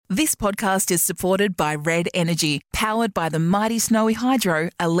This podcast is supported by Red Energy, powered by the mighty Snowy Hydro,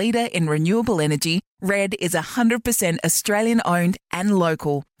 a leader in renewable energy. Red is 100% Australian-owned and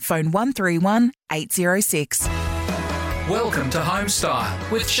local. Phone 131 806. Welcome to Homestyle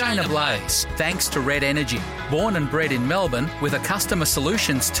with Shayna Blaze. Thanks to Red Energy. Born and bred in Melbourne with a customer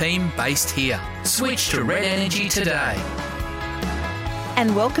solutions team based here. Switch to Red Energy today.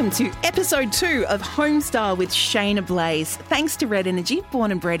 And welcome to episode 2 of Homestyle with Shayna Blaze. Thanks to Red Energy,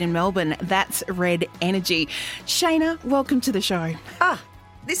 born and bred in Melbourne. That's Red Energy. Shayna, welcome to the show.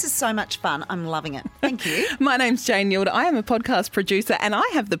 This is so much fun. I'm loving it. Thank you. My name's Jane Neild. I am a podcast producer and I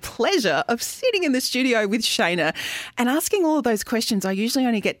have the pleasure of sitting in the studio with Shayna and asking all of those questions. I usually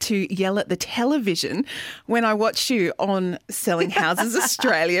only get to yell at the television when I watch you on Selling Houses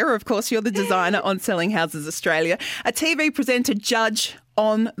Australia. Of course, you're the designer on Selling Houses Australia, a TV presenter, judge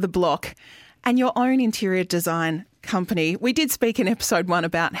on The Block, and your own interior design company. We did speak in episode 1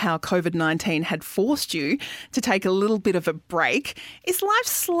 about how COVID-19 had forced you to take a little bit of a break. Is life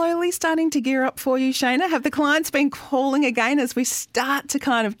slowly starting to gear up for you, Shayna? Have the clients been calling again as we start to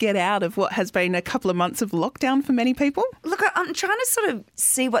kind of get out of what has been a couple of months of lockdown for many people? Look, I'm trying to sort of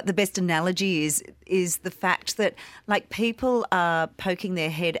see what the best analogy is the fact that, like, people are poking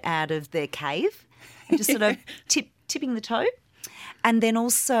their head out of their cave and just sort of tipping the toe. And then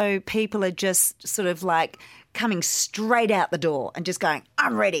also people are just sort of like coming straight out the door and just going,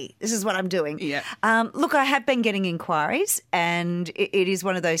 I'm ready. This is what I'm doing. Yeah. Look, I have been getting inquiries and it is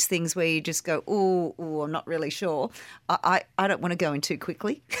one of those things where you just go, oh, I'm not really sure. I don't want to go in too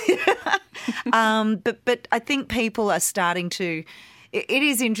quickly. But I think people are starting to – it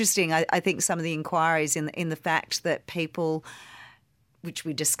is interesting, I think, some of the inquiries in the fact that people – which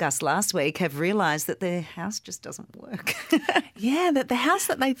we discussed last week, have realised that their house just doesn't work. Yeah, that the house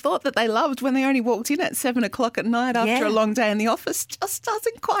that they thought that they loved when they only walked in at 7 o'clock at night after a long day in the office just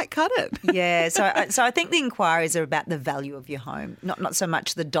doesn't quite cut it. Yeah, so I think the inquiries are about the value of your home, not so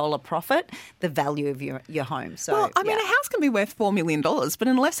much the dollar profit, the value of your home. So, well, I mean, a house can be worth $4 million, but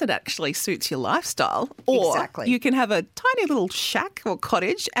unless it actually suits your lifestyle, or you can have a tiny little shack or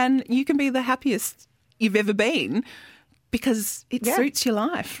cottage and you can be the happiest you've ever been, because it suits your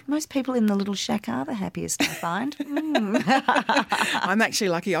life. Most people in the little shack are the happiest, I find. I'm actually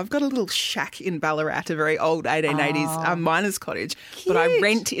lucky. I've got a little shack in Ballarat, a very old 1880s miner's cottage. Cute. But I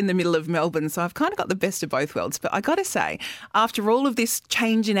rent in the middle of Melbourne, so I've kind of got the best of both worlds. But I got to say, after all of this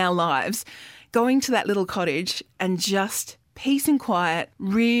change in our lives, going to that little cottage and just peace and quiet,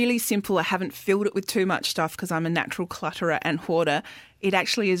 really simple. I haven't filled it with too much stuff because I'm a natural clutterer and hoarder. It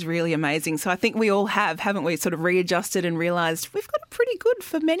actually is really amazing. So I think we all have, haven't we, sort of readjusted and realised we've got it pretty good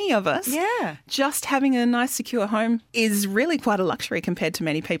for many of us. Yeah. Just having a nice, secure home is really quite a luxury compared to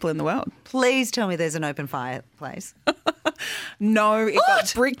many people in the world. Please tell me there's an open fireplace. No, it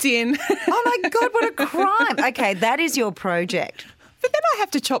got bricked in. Oh, my God, what a crime. Okay, that is your project. But then I have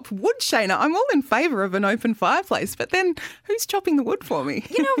to chop wood, Shayna. I'm all in favour of an open fireplace, but then who's chopping the wood for me?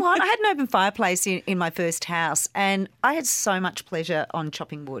 You know what? I had an open fireplace in my first house and I had so much pleasure on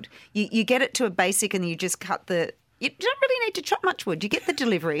chopping wood. You get it to a basic and you just cut the... You don't really need to chop much wood. You get the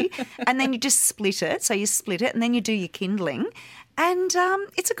delivery and then you just split it. So you split it and then you do your kindling and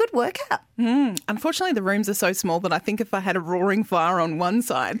it's a good workout. Unfortunately, the rooms are so small that I think if I had a roaring fire on one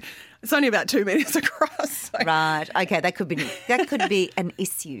side, it's only about 2 meters across. So. Right. Okay, that could be an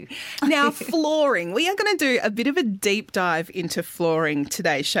issue. Now, flooring. We are going to do a bit of a deep dive into flooring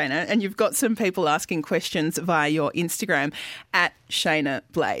today, Shayna, and you've got some people asking questions via your Instagram at Shayna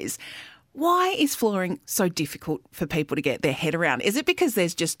Blaze. Why is flooring so difficult for people to get their head around? Is it because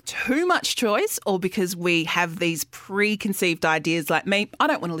there's just too much choice or because we have these preconceived ideas like me, I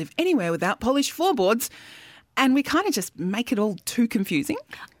don't want to live anywhere without polished floorboards, and we kind of just make it all too confusing?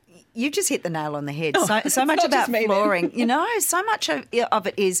 You just hit the nail on the head. So much about flooring. You know, so much of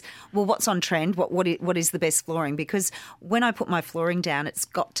it is, well, what's on trend? What is the best flooring? Because when I put my flooring down, it's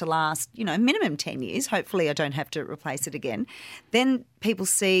got to last, minimum 10 years. Hopefully I don't have to replace it again. Then people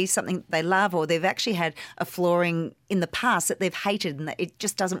see something they love or they've actually had a flooring in the past that they've hated and that it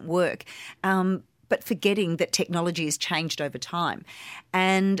just doesn't work. But forgetting that technology has changed over time.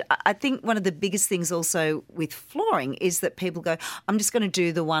 And I think one of the biggest things also with flooring is that people go, I'm just going to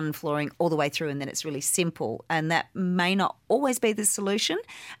do the one flooring all the way through and then it's really simple. And that may not always be the solution.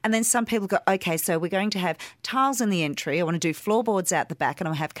 And then some people go, okay, so we're going to have tiles in the entry. I want to do floorboards out the back and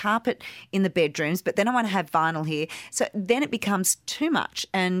I want to have carpet in the bedrooms, but then I want to have vinyl here. So then it becomes too much.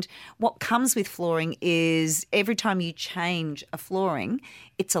 And what comes with flooring is every time you change a flooring,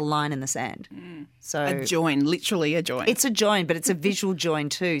 it's a line in the sand. So a join, literally a join. It's a join, but it's a visual join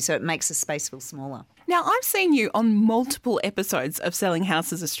too, so it makes the space feel smaller. Now, I've seen you on multiple episodes of Selling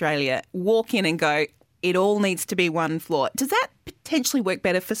Houses Australia walk in and go, it all needs to be one floor. Does that potentially work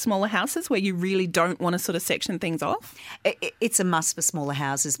better for smaller houses where you really don't want to sort of section things off? It's a must for smaller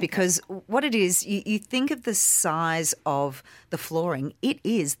houses because what it is, you think of the size of the flooring, it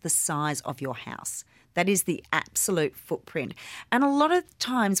is the size of your house. That is the absolute footprint. And a lot of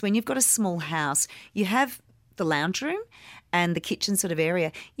times when you've got a small house, you have the lounge room and the kitchen sort of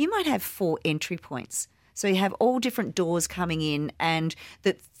area. You might have 4 entry points. So you have all different doors coming in and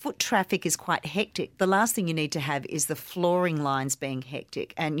the foot traffic is quite hectic. The last thing you need to have is the flooring lines being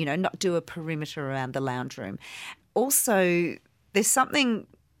hectic and, not do a perimeter around the lounge room. Also, there's something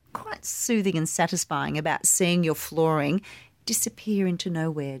quite soothing and satisfying about seeing your flooring disappear into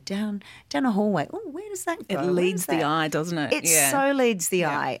nowhere down a hallway. Oh, where does that go? It leads the eye, doesn't it? It so leads the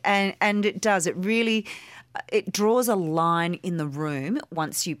eye. And it does. It really... It draws a line in the room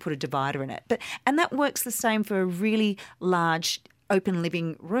once you put a divider in it. And that works the same for a really large open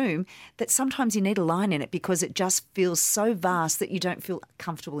living room that sometimes you need a line in it because it just feels so vast that you don't feel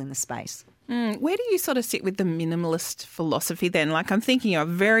comfortable in the space. Where do you sort of sit with the minimalist philosophy then? Like I'm thinking of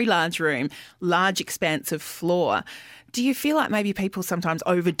a very large room, large expanse of floor. Do you feel like maybe people sometimes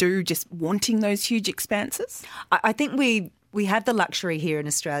overdo just wanting those huge expanses? I think we have the luxury here in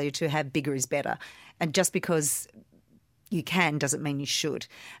Australia to have bigger is better. And just because you can doesn't mean you should.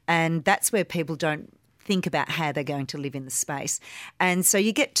 And that's where people don't think about how they're going to live in the space. And so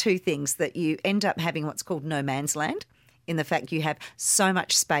you get 2 things, that you end up having what's called no man's land, in the fact you have so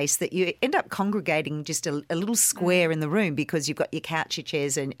much space that you end up congregating just a little square in the room because you've got your couch, your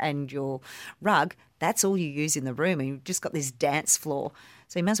chairs and your rug. That's all you use in the room and you've just got this dance floor.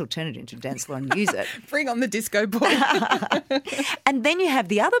 So you might as well turn it into a dance floor and use it. Bring on the disco ball. And then you have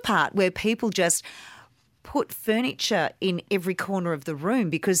the other part where people just put furniture in every corner of the room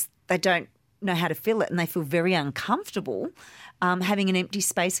because they don't know how to fill it and they feel very uncomfortable having an empty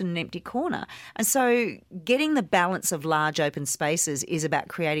space and an empty corner. And so getting the balance of large open spaces is about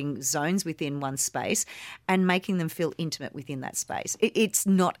creating zones within one space and making them feel intimate within that space. It's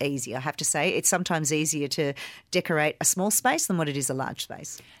not easy, I have to say. It's sometimes easier to decorate a small space than what it is a large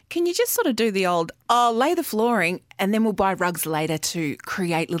space. Can you just sort of do the old, lay the flooring and then we'll buy rugs later to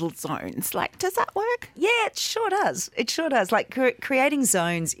create little zones? Like, does that work? Yeah, it sure does. It sure does. Like creating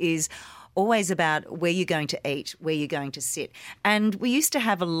zones is always about where you're going to eat, where you're going to sit. And we used to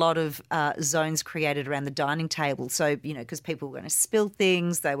have a lot of zones created around the dining table. So, because people were going to spill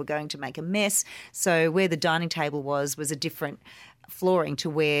things, they were going to make a mess. So where the dining table was a different flooring to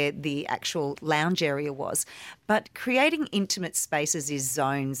where the actual lounge area was. But creating intimate spaces is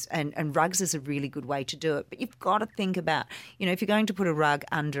zones and rugs is a really good way to do it. But you've got to think about, if you're going to put a rug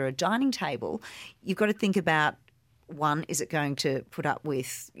under a dining table, you've got to think about, one, is it going to put up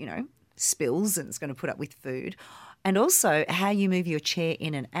with, spills and it's going to put up with food, and also how you move your chair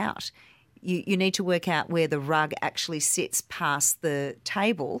in and out. You need to work out where the rug actually sits past the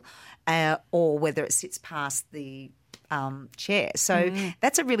table or whether it sits past the chair. So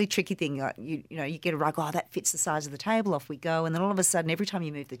that's a really tricky thing. Like you get a rug, that fits the size of the table, off we go. And then all of a sudden, every time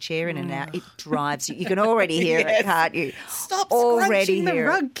you move the chair in and out, it drives you. You can already hear it, can't you? Stop scrunching the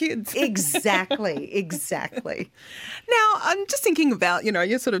rug, kids. Exactly. Now, I'm just thinking about,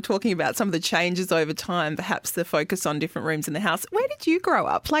 you're sort of talking about some of the changes over time, perhaps the focus on different rooms in the house. Where did you grow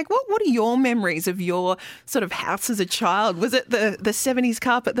up? Like, what are your memories of your sort of house as a child? Was it the 70s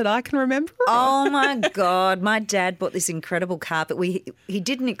carpet that I can remember? Oh, my God. My dad bought this incredible carpet. He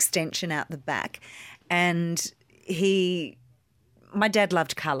did an extension out the back and my dad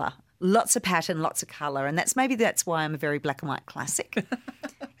loved colour. Lots of pattern, lots of colour, and that's why I'm a very black and white classic.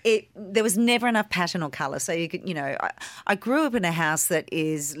 There was never enough pattern or colour. So you could, I grew up in a house that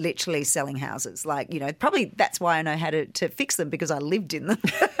is literally selling houses. Like, probably that's why I know how to fix them because I lived in them.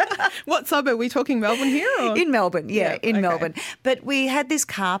 What suburb? Are we talking Melbourne here? Or? In Melbourne, Melbourne. But we had this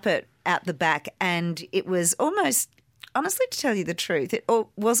carpet out the back and it was almost, honestly, to tell you the truth, it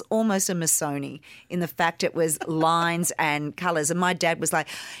was almost a Missoni in the fact it was lines and colours. And my dad was like,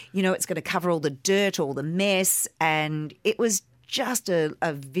 it's going to cover all the dirt, all the mess. And it was just a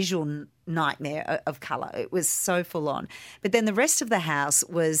visual nightmare of colour. It was so full on. But then the rest of the house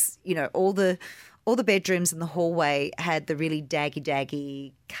was, all the bedrooms and the hallway had the really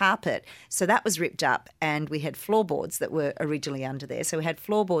daggy carpet. So that was ripped up and we had floorboards that were originally under there. So we had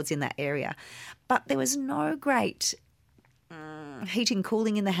floorboards in that area. But there was no great heating,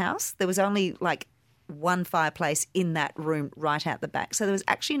 cooling in the house. There was only like one fireplace in that room right out the back. So there was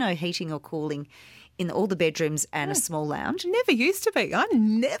actually no heating or cooling in all the bedrooms and a small lounge. Never used to be. I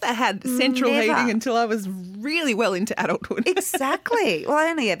never had central heating until I was really well into adulthood. Exactly. Well, I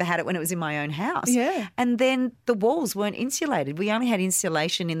only ever had it when it was in my own house. Yeah. And then the walls weren't insulated. We only had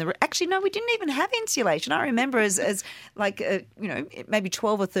insulation in the... Actually, no, we didn't even have insulation. I remember as like, maybe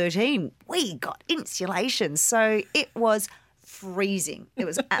 12 or 13, we got insulation. So it was freezing. It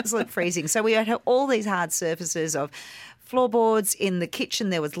was absolute freezing. So we had all these hard surfaces of floorboards. In the kitchen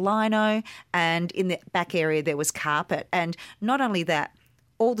there was lino, and in the back area there was carpet. And not only that,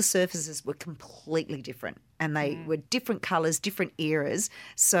 all the surfaces were completely different, and they were different colours, different eras.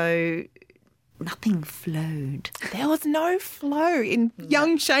 So nothing flowed. There was no flow in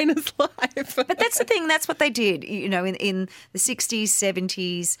young Shayna's life. But that's the thing, that's what they did, in the 60s,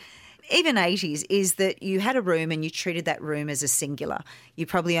 70s, even 80s, is that you had a room and you treated that room as a singular. You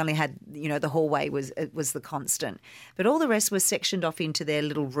probably only had, the hallway was the constant. But all the rest was sectioned off into their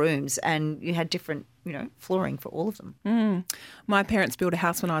little rooms, and you had different, flooring for all of them. My parents built a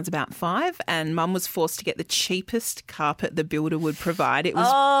house when I was about 5, and Mum was forced to get the cheapest carpet the builder would provide. It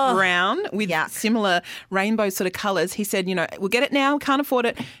was brown with similar rainbow sort of colours. He said, we'll get it now, can't afford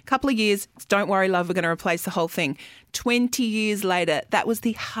it. A couple of years, don't worry, love, we're going to replace the whole thing. 20 years later, that was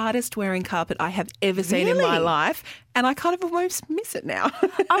the hardest wearing carpet I have ever seen in my life, and I kind of almost miss it now.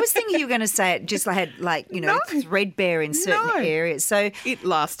 I was thinking you were going to say it just had threadbare in certain areas. So it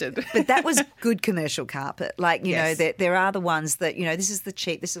lasted. But that was good commercial carpet. There are the ones that, this is the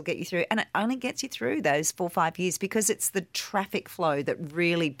cheap, this will get you through, and it only gets you through those 4 or 5 years because it's the traffic flow that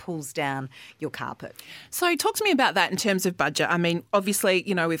really pulls down your carpet. So talk to me about that in terms of budget. I mean, obviously,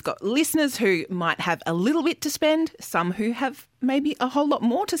 we've got listeners who might have a little bit to spend, some who have maybe a whole lot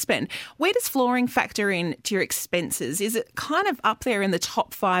more to spend. Where does flooring factor in to your expenses? Is it kind of up there in the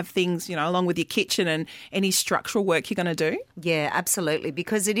top 5 things, along with your kitchen and any structural work you're going to do? Yeah, absolutely,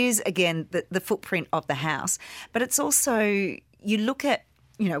 because it is, again, the footprint of the house. But it's also, you look at,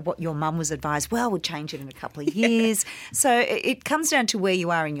 what your mum was advised, we'll change it in a couple of years. So it comes down to where you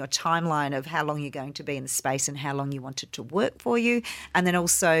are in your timeline of how long you're going to be in the space and how long you want it to work for you. And then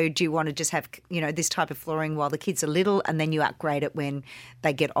also, do you want to just have, this type of flooring while the kids are little, and then you upgrade it when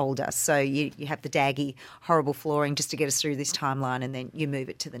they get older. So you have the daggy, horrible flooring just to get us through this timeline, and then you move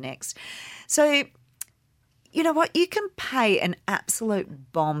it to the next. So you know what? You can pay an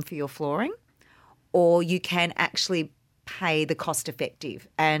absolute bomb for your flooring, or you can actually pay the cost effective.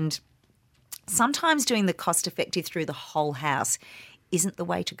 And sometimes doing the cost effective through the whole house isn't the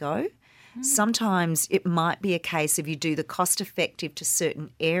way to go. Sometimes it might be a case of you do the cost effective to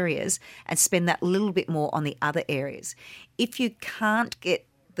certain areas and spend that little bit more on the other areas. If you can't get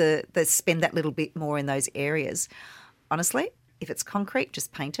the spend that little bit more in those areas, honestly, if it's concrete,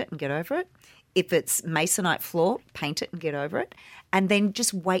 just paint it and get over it. If it's masonite floor, paint it and get over it. And then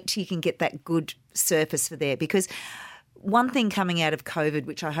just wait till you can get that good surface for there. Because one thing coming out of COVID,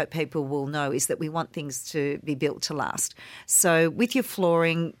 which I hope people will know, is that we want things to be built to last. So with your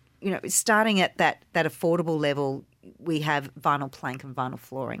flooring, starting at that affordable level, we have vinyl plank and vinyl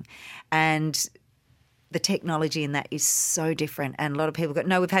flooring. And the technology in that is so different. And a lot of people go,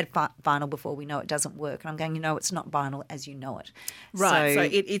 no, we've had vinyl before, we know it doesn't work. And I'm going, it's not vinyl as you know it. Right, so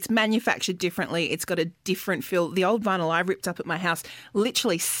it's manufactured differently. It's got a different feel. The old vinyl I ripped up at my house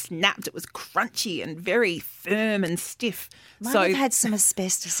literally snapped. It was crunchy and very firm and stiff. Might have had some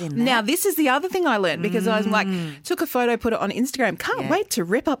asbestos in there. Now, this is the other thing I learned, because I was took a photo, put it on Instagram. Can't wait to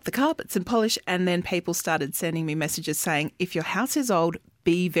rip up the carpets and polish. And then people started sending me messages saying, if your house is old,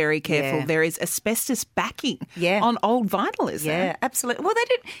 be very careful. Yeah. There is asbestos backing on old vinyl, is there? Yeah, absolutely. Well, they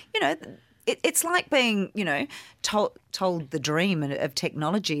didn't, it's like being, told the dream of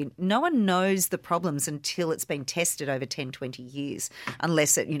technology. No one knows the problems until it's been tested over 10, 20 years,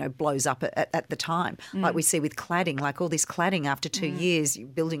 unless it, blows up at the time. Like we see with cladding, like all this cladding after 2 years,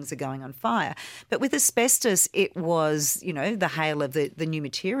 buildings are going on fire. But with asbestos, it was, the hail of the new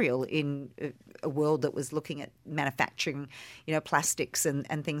material in a world that was looking at manufacturing, plastics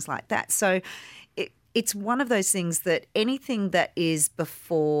and things like that. So it's one of those things that anything that is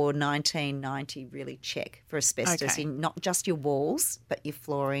before 1990 really check for asbestos in not just your walls, but your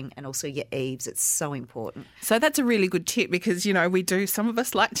flooring and also your eaves. It's so important. So that's a really good tip, because, some of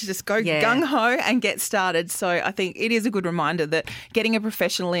us like to just go gung-ho and get started. So I think it is a good reminder that getting a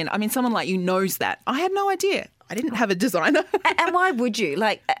professional in, someone like you knows that. I had no idea. I didn't have a designer. And why would you?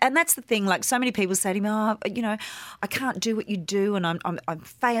 And that's the thing. So many people say to me, I can't do what you do, and I'm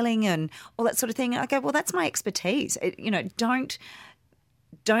failing, and all that sort of thing. And I go, well, that's my expertise.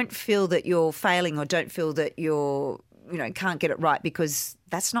 Don't feel that you're failing, or don't feel that you're can't get it right because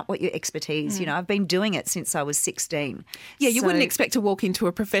that's not what your expertise. I've been doing it since I was 16. Yeah, you wouldn't expect to walk into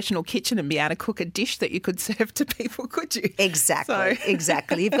a professional kitchen and be able to cook a dish that you could serve to people, could you? Exactly,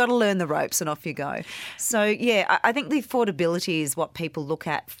 exactly. You've got to learn the ropes and off you go. So, yeah, I think the affordability is what people look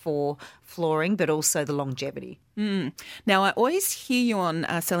at for flooring, but also the longevity. Now, I always hear you on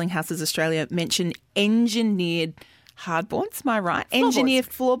Selling Houses Australia mention engineered hardboards, am I right? Engineered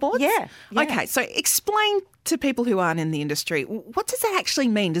floorboards? Yeah. Okay, so explain to people who aren't in the industry, what does that actually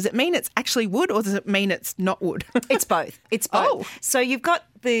mean? Does it mean it's actually wood or does it mean it's not wood? It's both. It's both. Oh. So you've got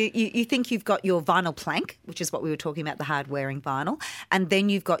you think you've got your vinyl plank, which is what we were talking about, the hard wearing vinyl, and then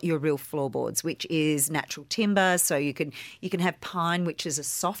you've got your real floorboards, which is natural timber. So you can have pine, which is a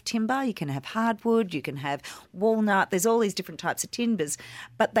soft timber. You can have hardwood. You can have walnut. There's all these different types of timbers,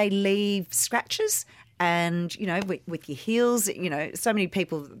 but they leave scratches. And, with your heels, so many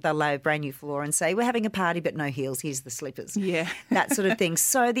people, they'll lay a brand new floor and say, we're having a party but no heels, here's the slippers. Yeah. That sort of thing.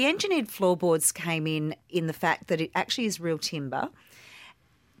 So the engineered floorboards came in the fact that it actually is real timber,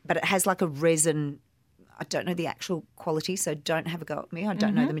 but it has like a resin. I don't know the actual quality, so don't have a go at me. I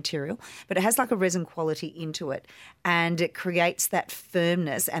don't know the material. But it has like a resin quality into it, and it creates that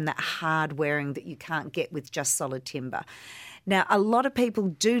firmness and that hard wearing that you can't get with just solid timber. Now, a lot of people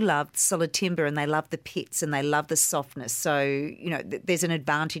do love solid timber and they love the pits and they love the softness. So, there's an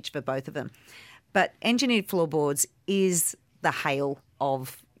advantage for both of them. But engineered floorboards is the hail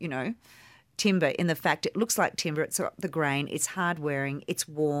of, timber in the fact it looks like timber. It's got the grain. It's hard wearing. It's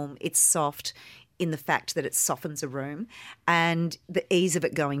warm. It's soft in the fact that it softens a room and the ease of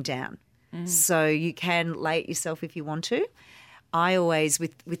it going down. So you can lay it yourself if you want to. I always,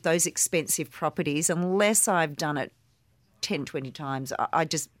 with those expensive properties, unless I've done it 10, 20 times, I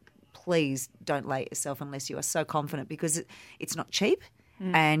just, please don't lay it yourself unless you are so confident because it's not cheap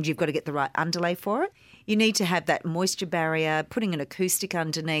and you've got to get the right underlay for it. You need to have that moisture barrier. Putting an acoustic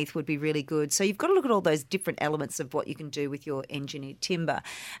underneath would be really good. So you've got to look at all those different elements of what you can do with your engineered timber.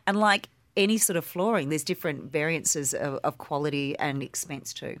 And like any sort of flooring, there's different variances of quality and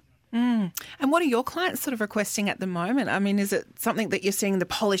expense too. And what are your clients sort of requesting at the moment? I mean, is it something that you're seeing, the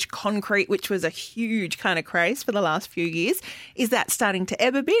polished concrete, which was a huge kind of craze for the last few years? Is that starting to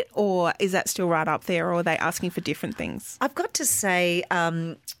ebb a bit or is that still right up there or are they asking for different things? I've got to say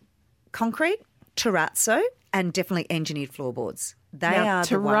concrete, terrazzo and definitely engineered floorboards. They are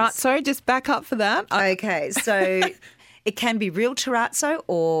the ones. Terrazzo, just back up for that. Okay, so it can be real terrazzo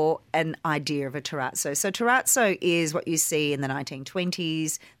or an idea of a terrazzo. So terrazzo is what you see in the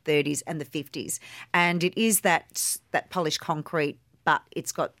 1920s, 30s and the 50s. And it is that polished concrete, but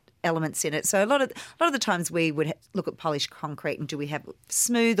it's got elements in it. So a lot of the times we would look at polished concrete and do we have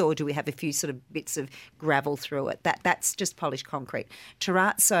smooth or do we have a few sort of bits of gravel through it? That's just polished concrete.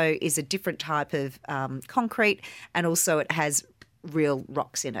 Terrazzo is a different type of concrete and also it has real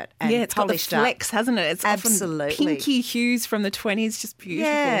rocks in it. And it's got the flex, hasn't it? It's absolutely often pinky hues from the 20s, just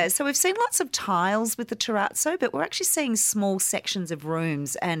beautiful. Yeah, so we've seen lots of tiles with the terrazzo, but we're actually seeing small sections of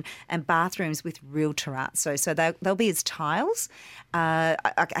rooms and bathrooms with real terrazzo. So they'll be as tiles. I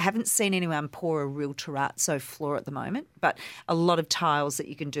haven't seen anyone pour a real terrazzo floor at the moment, but a lot of tiles that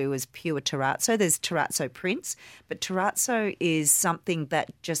you can do is pure terrazzo. There's terrazzo prints, but terrazzo is something that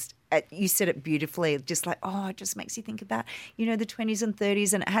just you said it beautifully, just like, it just makes you think about, the 20s and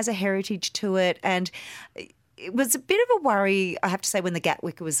 30s and it has a heritage to it. And it was a bit of a worry, I have to say, when the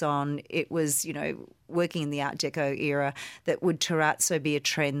Gatwick was on, it was, working in the Art Deco era, that would terrazzo be a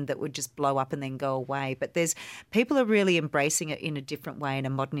trend that would just blow up and then go away. But people are really embracing it in a different way in a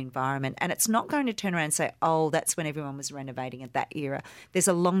modern environment. And it's not going to turn around and say, that's when everyone was renovating at that era. There's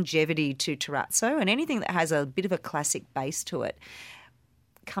a longevity to terrazzo and anything that has a bit of a classic base to it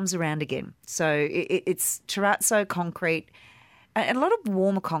comes around again. So it's terrazzo, concrete, and a lot of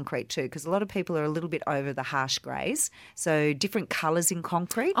warmer concrete too, because a lot of people are a little bit over the harsh greys. So different colours in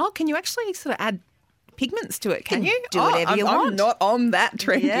concrete. Oh, can you actually sort of add pigments to it, can you? Do whatever you want. I'm not on that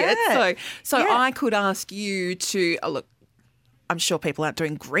trend yet. So Yeah. I could ask you to, look, I'm sure people aren't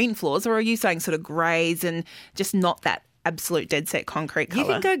doing green floors, or are you saying sort of greys and just not that absolute dead set concrete colour?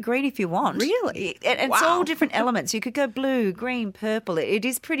 You can go green if you want. Really? And it's Wow. all different elements. You could go blue, green, purple. It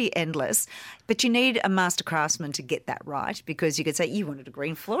is pretty endless. But you need a master craftsman to get that right, because you could say you wanted a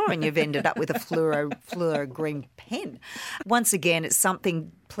green floor and you've ended up with a fluoro green pen. Once again, it's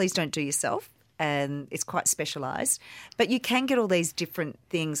something, please don't do yourself. And it's quite specialised. But you can get all these different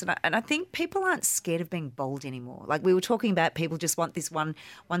things. And I think people aren't scared of being bold anymore. Like we were talking about, people just want this one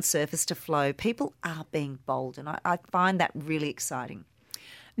surface to flow. People are being bold, and I find that really exciting.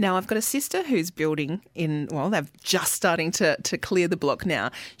 Now, I've got a sister who's building they're just starting to clear the block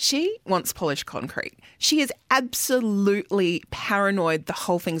now. She wants polished concrete. She is absolutely paranoid the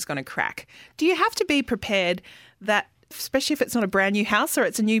whole thing's going to crack. Do you have to be prepared that, especially if it's not a brand new house or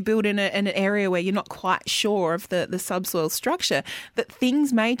it's a new build in an area where you're not quite sure of the subsoil structure, that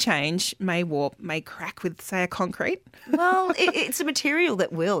things may change, may warp, may crack with, say, a concrete? Well, it's a material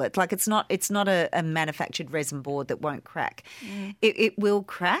that will. It's not a manufactured resin board that won't crack. It will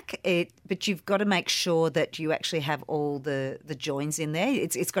crack, but you've got to make sure that you actually have all the joins in there.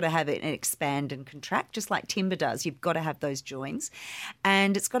 It's got to have it expand and contract, just like timber does. You've got to have those joins,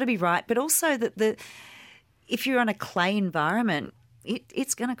 and it's got to be right. But also that if you're on a clay environment,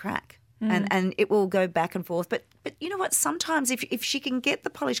 it's going to crack and it will go back and forth. But you know what? Sometimes if she can get the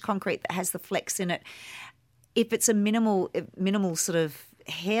polished concrete that has the flex in it, if it's a minimal sort of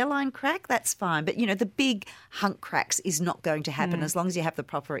hairline crack, that's fine. But, the big hunk cracks is not going to happen as long as you have the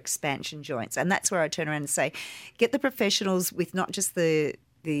proper expansion joints. And that's where I turn around and say, get the professionals with not just the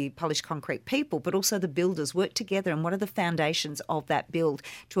polished concrete people, but also the builders, work together and what are the foundations of that build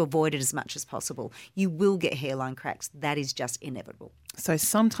to avoid it as much as possible. You will get hairline cracks. That is just inevitable. So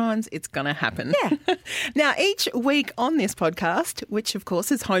sometimes it's going to happen. Yeah. Now, each week on this podcast, which of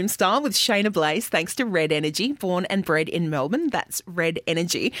course is Homestyle with Shayna Blaze, thanks to Red Energy, born and bred in Melbourne, that's Red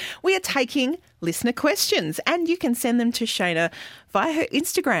Energy, we are taking listener questions and you can send them to Shayna via her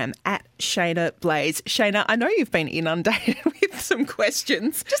Instagram at Shayna Blaze. Shayna, I know you've been inundated with some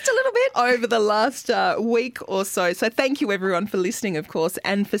questions. Just a little bit. Over the last week or so. So thank you everyone for listening, of course,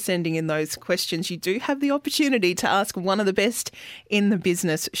 and for sending in those questions. You do have the opportunity to ask one of the best in the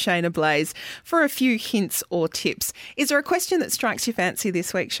business, Shayna Blaze, for a few hints or tips. Is there a question that strikes your fancy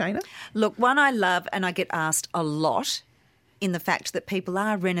this week, Shayna? Look, one I love and I get asked a lot in the fact that people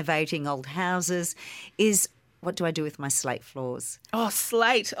are renovating old houses is, what do I do with my slate floors? Oh,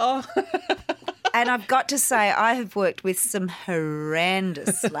 slate. Oh. And I've got to say, I have worked with some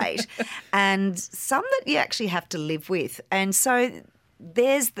horrendous slate and some that you actually have to live with. And so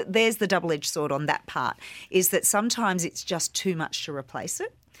there's the double-edged sword on that part, is that sometimes it's just too much to replace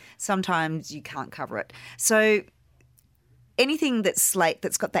it. Sometimes you can't cover it. So anything that's slate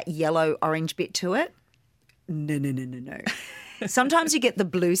that's got that yellow-orange bit to it, no. Sometimes you get the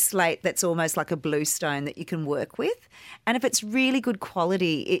blue slate that's almost like a blue stone that you can work with. And if it's really good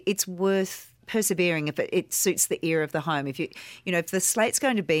quality, it's worth persevering if it suits the ear of the home. If if the slate's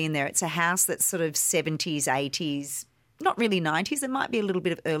going to be in there, it's a house that's sort of 70s, 80s, not really 90s. It might be a little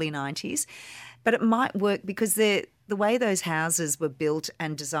bit of early 90s, but it might work because the way those houses were built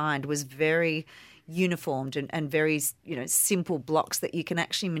and designed was very uniformed and very, simple blocks that you can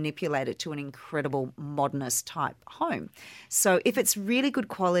actually manipulate it to an incredible modernist type home. So if it's really good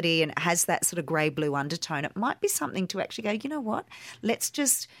quality and it has that sort of grey-blue undertone, it might be something to actually go, you know what, let's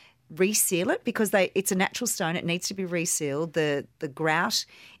just reseal it because it's a natural stone. It needs to be resealed. The grout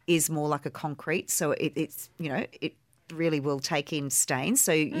is more like a concrete, so it really will take in stains.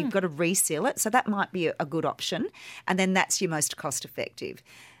 So you've got to reseal it. So that might be a good option. And then that's your most cost effective.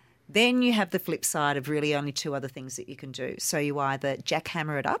 Then you have the flip side of really only two other things that you can do. So you either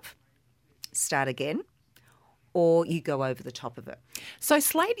jackhammer it up, start again, or you go over the top of it. So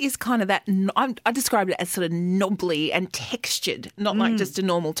slate is kind of that, I described it as sort of knobbly and textured, not like just a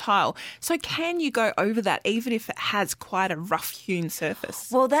normal tile. So can you go over that even if it has quite a rough-hewn surface?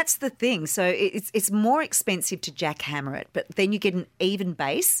 Well, that's the thing. So it's more expensive to jackhammer it, but then you get an even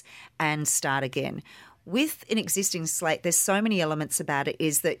base and start again. With an existing slate, there's so many elements about it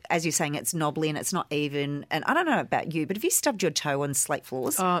is that, as you're saying, it's knobbly and it's not even. And I don't know about you, but have you stubbed your toe on slate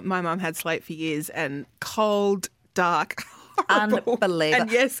floors? Oh, my mum had slate for years and cold, dark, horrible. Unbelievable.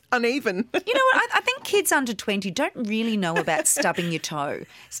 And yes, uneven. You know what? I think kids under 20 don't really know about stubbing your toe.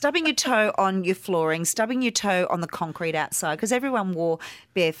 Stubbing your toe on your flooring, stubbing your toe on the concrete outside, because everyone wore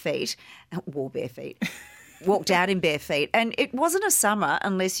bare feet. Walked out in bare feet. And it wasn't a summer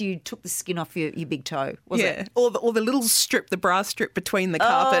unless you took the skin off your big toe, was it? Or the little strip, the brass strip between the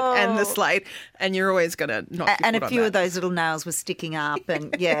carpet and the slate, and you're always going to knock your And foot a few on of those little nails were sticking up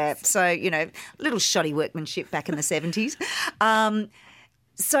and, so, little shoddy workmanship back in the 70s.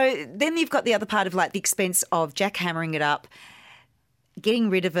 So then you've got the other part of like the expense of jackhammering it up, getting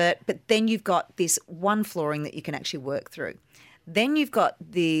rid of it, but then you've got this one flooring that you can actually work through. Then you've got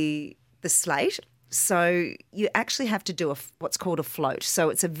the slate. So you actually have to do what's called a float. So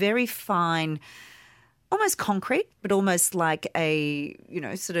it's a very fine, almost concrete, but almost like a,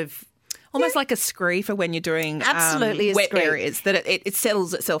 sort of... Almost like a scree for when you're doing absolutely wet areas, that it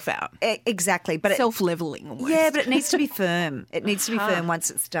settles itself out. Exactly. But self-levelling almost. Yeah, but it needs to be firm. It needs to be firm once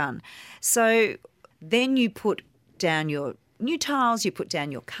it's done. So then you put down your new tiles, you put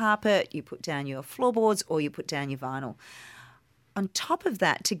down your carpet, you put down your floorboards, or you put down your vinyl. On top of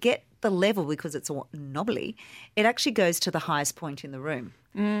that, to get the level, because it's all knobbly, it actually goes to the highest point in the room.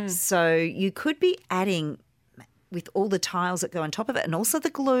 So you could be adding, with all the tiles that go on top of it and also the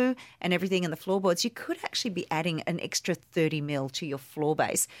glue and everything in the floorboards, you could actually be adding an extra 30 mil to your floor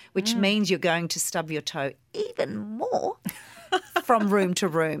base, which means you're going to stub your toe even more from room to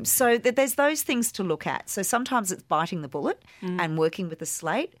room. So there's those things to look at. So sometimes it's biting the bullet and working with a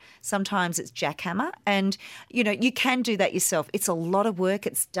slate. Sometimes it's jackhammer. And, you know, you can do that yourself. It's a lot of work.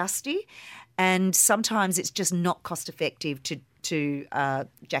 It's dusty. And sometimes it's just not cost effective to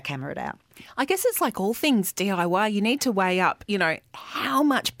jackhammer it out. I guess it's like all things DIY. You need to weigh up, you know, how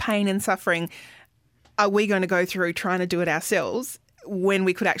much pain and suffering are we going to go through trying to do it ourselves when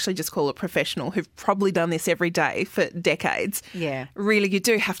we could actually just call a professional who've probably done this every day for decades. Yeah. Really, you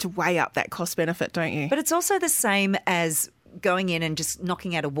do have to weigh up that cost benefit, don't you? But it's also the same as going in and just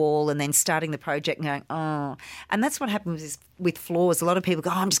knocking out a wall and then starting the project and going, oh. And that's what happens with floors. A lot of people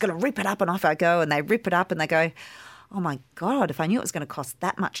go, oh, I'm just going to rip it up, and off I go. And they rip it up and they go, oh, my God, if I knew it was going to cost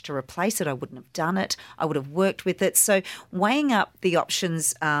that much to replace it, I wouldn't have done it. I would have worked with it. So weighing up the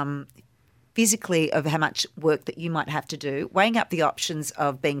options physically of how much work that you might have to do, weighing up the options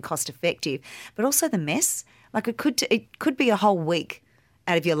of being cost effective, but also the mess. Like it could be a whole week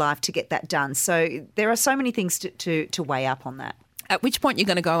out of your life to get that done. So there are so many things to weigh up on that. At which point you're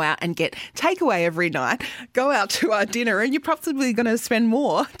going to go out and get takeaway every night, go out to our dinner, and you're probably going to spend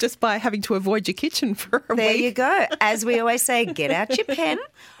more just by having to avoid your kitchen for a week. There you go. As we always say, get out your pen,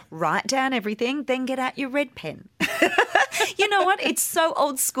 write down everything, then get out your red pen. You know what? It's so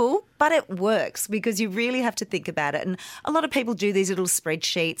old school, but it works because you really have to think about it. And a lot of people do these little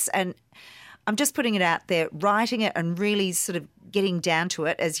spreadsheets, and I'm just putting it out there, writing it and really sort of getting down to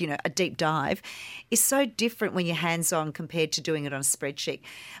it as, you know, a deep dive is so different when you're hands-on compared to doing it on a spreadsheet.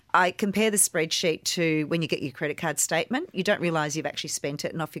 I compare the spreadsheet to when you get your credit card statement. You don't realise you've actually spent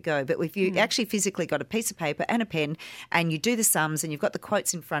it and off you go. But if you actually physically got a piece of paper and a pen and you do the sums and you've got the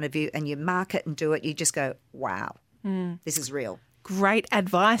quotes in front of you and you mark it and do it, you just go, wow, this is real. Great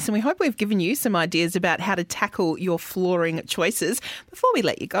advice, and we hope we've given you some ideas about how to tackle your flooring choices. Before we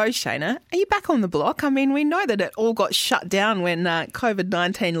let you go, Shana, are you back on the block? I mean, we know that it all got shut down when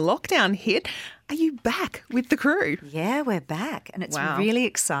COVID-19 lockdown hit. Are you back with the crew? Yeah, we're back, and it's really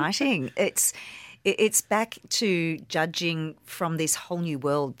exciting. It's back to judging from this whole new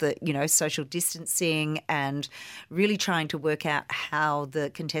world, that, you know, social distancing and really trying to work out how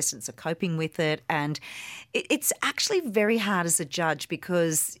the contestants are coping with it. And it's actually very hard as a judge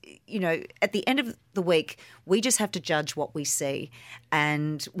because, you know, at the end of the week, we just have to judge what we see,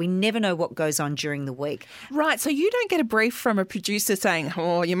 and we never know what goes on during the week. Right, so you don't get a brief from a producer saying,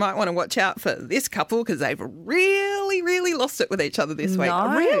 oh, you might want to watch out for this couple because they've really, really lost it with each other this week.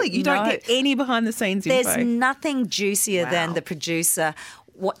 Really? You don't get any behind-the-scenes info? There's nothing juicier than the producer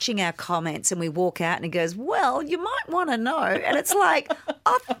watching our comments, and we walk out and he goes, well, you might want to know. And it's like,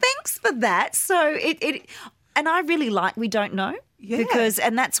 oh, thanks for that. So and I really like we don't know. Yeah.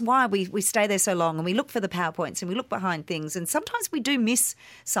 And that's why we stay there so long, and we look for the PowerPoints and we look behind things, and sometimes we do miss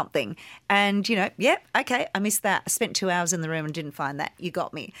something. And, you know, okay, I missed that. I spent 2 hours in the room and didn't find that. You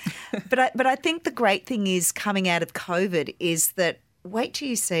got me. But I think the great thing is coming out of COVID is that wait till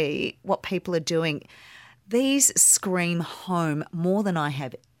you see what people are doing. These scream home more than I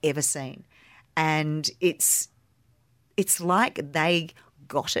have ever seen. And it's like they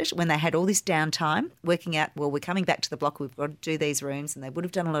got it when they had all this downtime working out, well, we're coming back to the block, we've got to do these rooms, and they would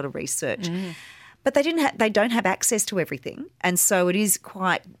have done a lot of research. But they don't have access to everything. And so it is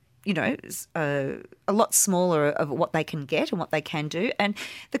quite, you know, a lot smaller of what they can get and what they can do. And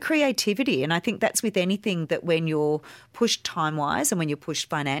the creativity, and I think that's with anything, that when you're pushed time-wise and when you're pushed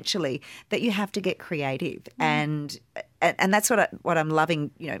financially, that you have to get creative. And that's what I'm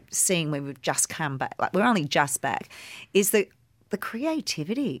loving, you know, seeing when we've just come back, like we're only just back, is that the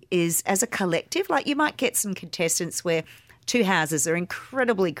creativity is as a collective. Like you might get some contestants where two houses are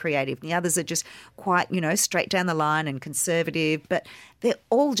incredibly creative and the others are just quite, you know, straight down the line and conservative, but they're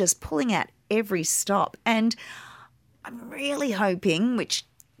all just pulling out every stop. And I'm really hoping, which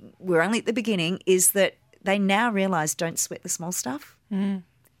we're only at the beginning, is that they now realise don't sweat the small stuff.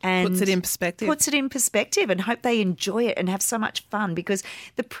 And puts it in perspective. And hope they enjoy it and have so much fun, because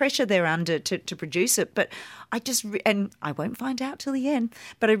the pressure they're under to produce it. But and I won't find out till the end,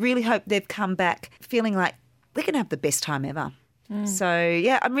 but I really hope they've come back feeling like we're going to have the best time ever. So,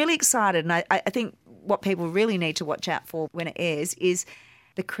 yeah, I'm really excited. And I think what people really need to watch out for when it airs is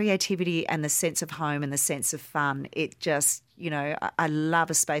the creativity and the sense of home and the sense of fun. It just, I love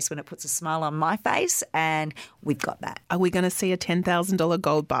a space when it puts a smile on my face, and we've got that. Are we going to see a $10,000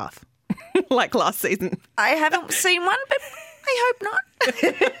 gold bath like last season? I haven't seen one, but I hope not.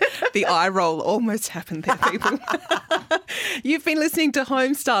 The eye roll almost happened there, people. You've been listening to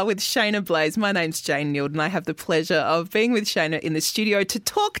Homestyle with Shayna Blaze. My name's Jane Neild, and I have the pleasure of being with Shayna in the studio to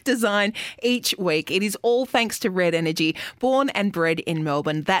talk design each week. It is all thanks to Red Energy, born and bred in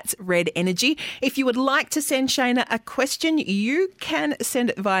Melbourne. That's Red Energy. If you would like to send Shayna a question, you can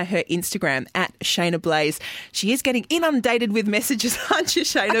send it via her Instagram at Shayna Blaze. She is getting inundated with messages, aren't you,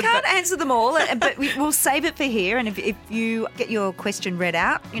 Shayna? I can't answer them all, but we'll save it for here. And if you get your question read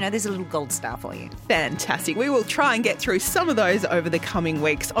out, there's a little gold star for you. Fantastic. We will try and get through some of those over the coming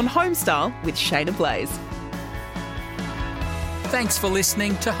weeks on Homestyle with Shayna Blaze. Thanks for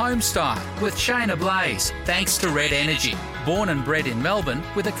listening to Homestyle with Shayna Blaze. Thanks to Red Energy, born and bred in Melbourne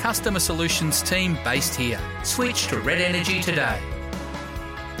with a customer solutions team based here. Switch to Red Energy today.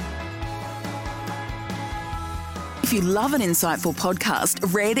 If you love an insightful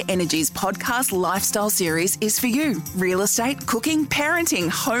podcast, Red Energy's podcast lifestyle series is for you. Real estate, cooking, parenting,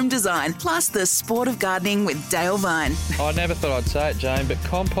 home design, plus the sport of gardening with Dale Vine. I never thought I'd say it, Jane, but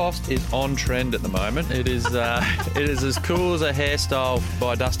compost is on trend at the moment. It is as cool as a hairstyle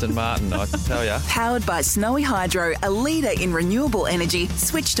by Dustin Martin, I can tell you. Powered by Snowy Hydro, a leader in renewable energy,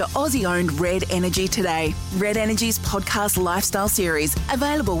 switch to Aussie-owned Red Energy today. Red Energy's podcast lifestyle series,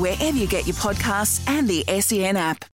 available wherever you get your podcasts and the SEN app.